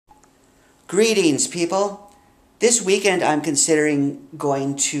Greetings, people. This weekend I'm considering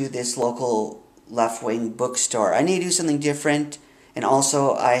going to this local left-wing bookstore. I need to do something different, and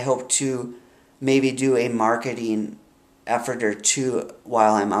also I hope to maybe do a marketing effort or two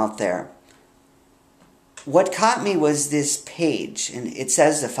while I'm out there. What caught me was this page, and it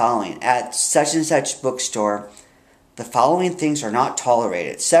says the following: at such and such bookstore, the following things are not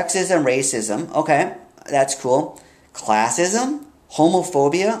tolerated. Sexism, racism, okay, that's cool. Classism,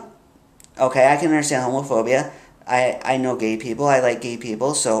 homophobia, okay, I can understand homophobia. I know gay people, I like gay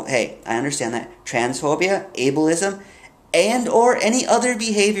people, so hey, I understand that. Transphobia, ableism, and or any other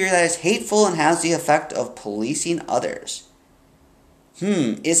behavior that is hateful and has the effect of policing others.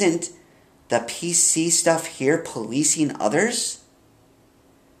 Isn't the PC stuff here policing others?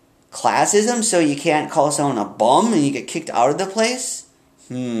 Classism, so you can't call someone a bum and you get kicked out of the place?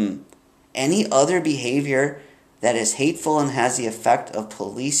 Any other behavior that is hateful and has the effect of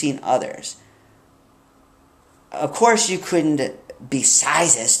policing others. Of course, you couldn't be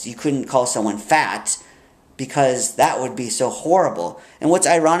sizist. You couldn't call someone fat because that would be so horrible. And what's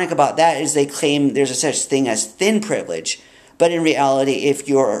ironic about that is they claim there's a such thing as thin privilege. But in reality, if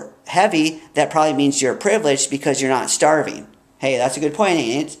you're heavy, that probably means you're privileged because you're not starving. Hey, that's a good point,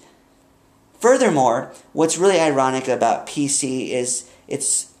 ain't it? Furthermore, what's really ironic about PC is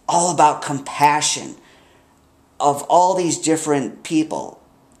it's all about compassion of all these different people.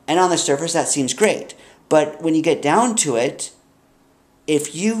 And on the surface, that seems great. But when you get down to it,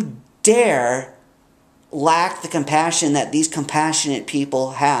 if you dare lack the compassion that these compassionate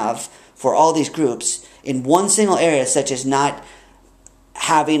people have for all these groups in one single area, such as not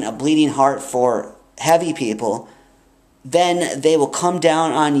having a bleeding heart for heavy people, then they will come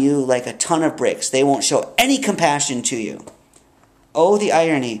down on you like a ton of bricks. They won't show any compassion to you. Oh, the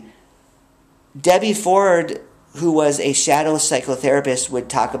irony. Debbie Ford, who was a shadow psychotherapist, would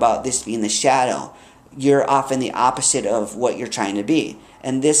talk about this being the shadow. You're often the opposite of what you're trying to be.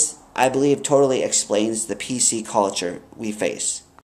 And this, I believe, totally explains the PC culture we face.